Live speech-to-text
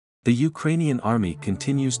The Ukrainian army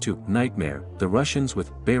continues to nightmare the Russians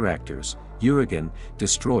with Bayraktars, Uragan,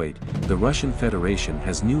 destroyed. The Russian Federation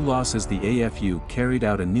has new losses. The AFU carried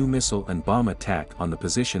out a new missile and bomb attack on the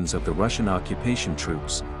positions of the Russian occupation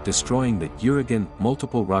troops, destroying the Uragan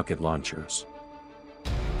multiple rocket launchers.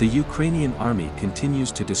 The Ukrainian army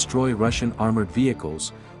continues to destroy Russian armored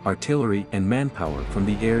vehicles, artillery and manpower from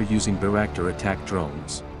the air using Bayraktar attack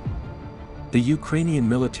drones. The Ukrainian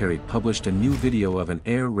military published a new video of an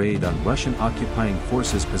air raid on Russian occupying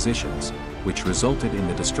forces positions, which resulted in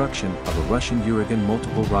the destruction of a Russian Uragan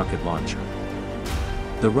multiple rocket launcher.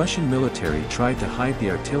 The Russian military tried to hide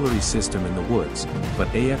the artillery system in the woods, but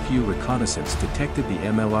AFU reconnaissance detected the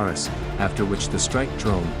MLRS, after which the strike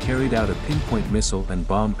drone carried out a pinpoint missile and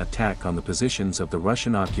bomb attack on the positions of the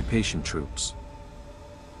Russian occupation troops.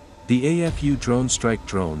 The AFU drone strike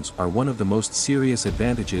drones are one of the most serious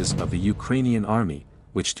advantages of the Ukrainian army,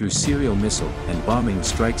 which through serial missile and bombing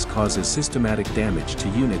strikes causes systematic damage to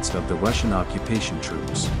units of the Russian occupation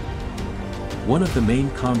troops. One of the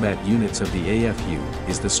main combat units of the AFU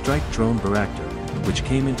is the strike drone Bayraktar, which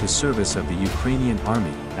came into service of the Ukrainian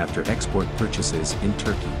army after export purchases in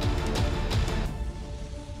Turkey.